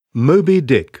Moby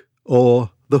Dick,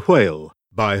 or The Whale,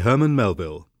 by Herman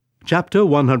Melville. Chapter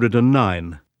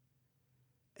 109.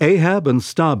 Ahab and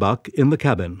Starbuck in the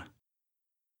cabin.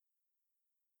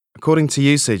 According to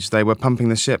usage, they were pumping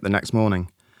the ship the next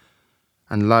morning.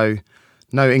 And lo,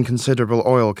 no inconsiderable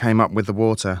oil came up with the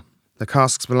water. The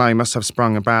casks below must have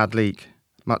sprung a bad leak.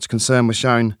 Much concern was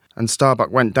shown, and Starbuck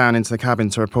went down into the cabin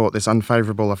to report this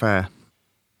unfavourable affair.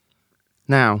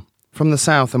 Now, from the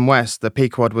south and west, the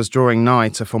Pequod was drawing nigh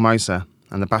to Formosa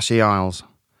and the Bashi Isles,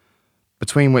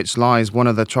 between which lies one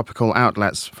of the tropical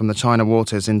outlets from the China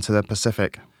waters into the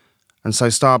Pacific. And so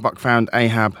Starbuck found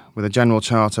Ahab with a general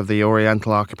chart of the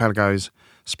Oriental archipelagos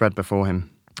spread before him,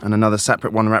 and another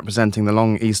separate one representing the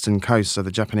long eastern coasts of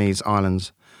the Japanese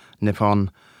islands,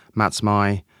 Nippon,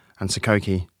 Matsumae, and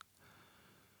Shikoku.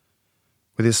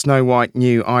 With his snow-white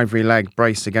new ivory leg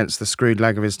braced against the screwed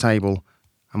leg of his table,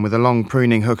 and with the long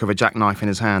pruning hook of a jackknife in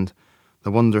his hand,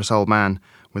 the wondrous old man,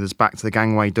 with his back to the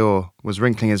gangway door, was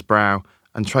wrinkling his brow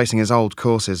and tracing his old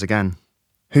courses again.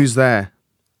 "Who's there?"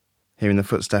 Hearing the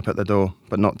footstep at the door,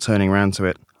 but not turning round to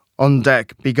it. "On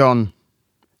deck, be gone."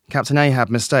 "Captain Ahab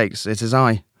mistakes, it is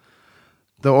I."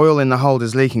 "The oil in the hold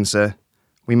is leaking, sir.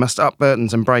 We must up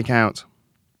Burton's and break out."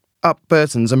 "Up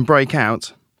Burton's and break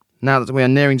out? Now that we are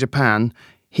nearing Japan,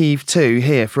 heave to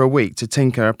here for a week to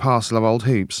tinker a parcel of old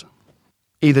hoops."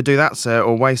 "Either do that, sir,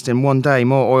 or waste in one day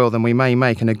more oil than we may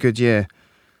make in a good year.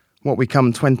 What we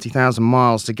come 20,000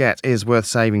 miles to get is worth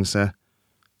saving, sir."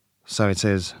 "So it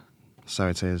is, so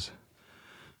it is.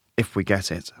 If we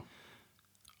get it."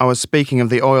 "I was speaking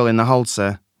of the oil in the hold,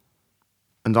 sir."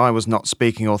 "And I was not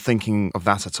speaking or thinking of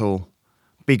that at all.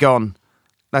 Be gone.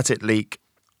 Let it leak.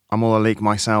 I'm all a leak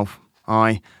myself.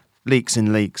 Aye, leaks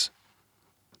in leaks.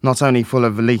 Not only full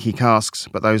of leaky casks,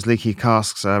 but those leaky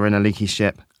casks are in a leaky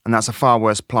ship, and that's a far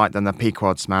worse plight than the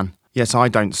Pequod's, man. Yet I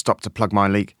don't stop to plug my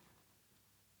leak.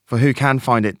 For who can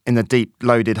find it in the deep,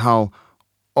 loaded hull,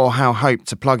 or how hope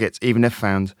to plug it, even if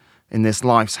found, in this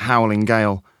life's howling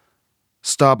gale?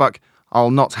 Starbuck, I'll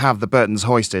not have the Burtons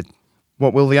hoisted."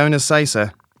 "What will the owners say,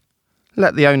 sir?"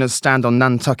 "Let the owners stand on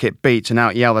Nantucket Beach and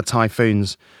out-yell the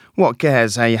typhoons. What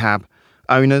cares, Ahab?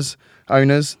 Owners?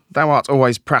 Owners? Thou art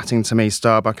always prating to me,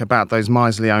 Starbuck, about those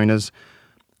miserly owners,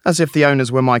 as if the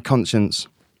owners were my conscience.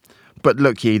 But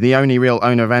look ye, the only real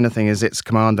owner of anything is its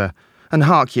commander. And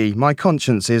hark ye, my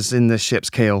conscience is in this ship's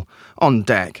keel. On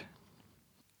deck."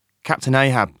 "Captain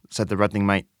Ahab," said the reddening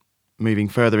mate, moving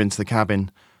further into the cabin,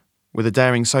 with a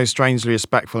daring so strangely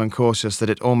respectful and cautious that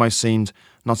it almost seemed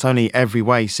not only every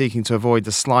way seeking to avoid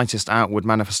the slightest outward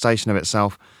manifestation of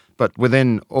itself, but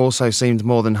within also seemed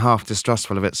more than half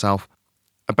distrustful of itself.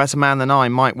 "A better man than I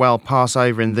might well pass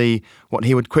over in thee what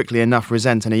he would quickly enough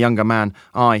resent in a younger man,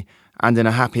 aye, and in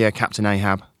a happier Captain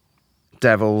Ahab."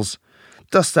 "Devils!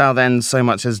 Dost thou then so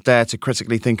much as dare to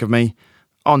critically think of me?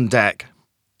 On deck."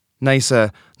 "Nay,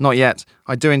 sir, not yet.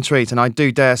 I do entreat, and I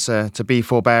do dare, sir, to be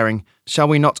forbearing. Shall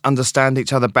we not understand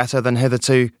each other better than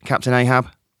hitherto, Captain Ahab?"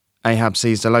 Ahab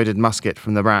seized a loaded musket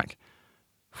from the rack,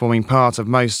 forming part of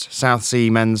most South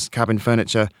Sea men's cabin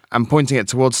furniture, and pointing it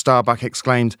towards Starbuck,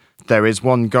 exclaimed, "There is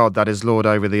one God that is Lord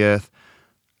over the earth,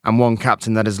 and one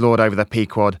captain that is Lord over the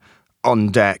Pequod. On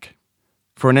deck."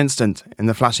 For an instant, in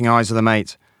the flashing eyes of the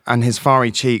mate, and his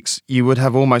fiery cheeks, you would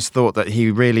have almost thought that he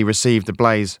really received the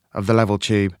blaze of the level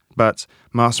tube. But,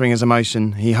 mastering his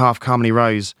emotion, he half calmly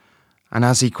rose, and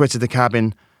as he quitted the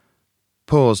cabin,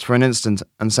 paused for an instant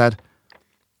and said,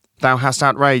 "Thou hast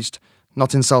outraged,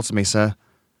 not insulted me, sir.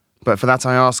 But for that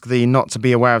I ask thee not to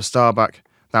be aware of Starbuck,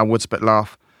 thou wouldst but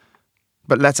laugh.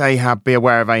 But let Ahab be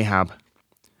aware of Ahab.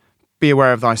 Be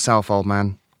aware of thyself, old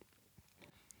man.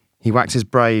 He waxes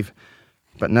brave,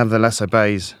 but nevertheless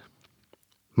obeys."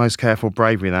 "Most careful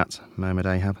bravery, that," murmured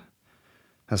Ahab,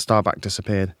 as Starbuck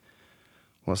disappeared.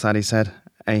 "What's that he said?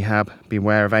 Ahab,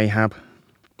 beware of Ahab.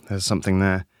 There's something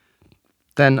there."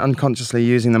 Then, unconsciously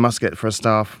using the musket for a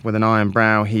staff, with an iron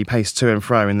brow, he paced to and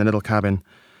fro in the little cabin.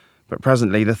 But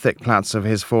presently the thick plaits of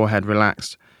his forehead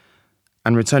relaxed,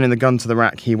 and returning the gun to the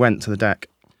rack, he went to the deck.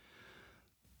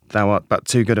 "Thou art but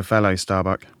too good a fellow,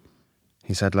 Starbuck,"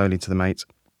 he said lowly to the mate.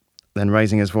 Then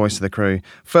raising his voice to the crew,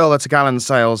 "Furl the t'gallant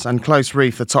sails, and close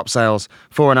reef the topsails,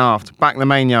 fore and aft, back the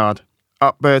mainyard,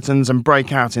 up Burton's and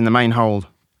break out in the main hold."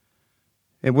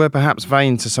 It were perhaps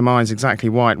vain to surmise exactly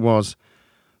why it was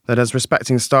that as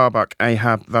respecting Starbuck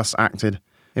Ahab thus acted.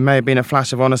 It may have been a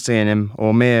flash of honesty in him,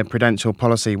 or mere prudential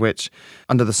policy which,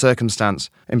 under the circumstance,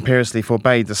 imperiously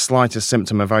forbade the slightest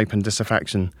symptom of open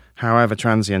disaffection, however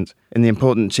transient, in the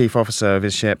important chief officer of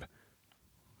his ship.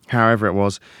 However it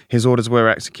was, his orders were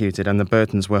executed and the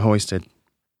Burtons were hoisted.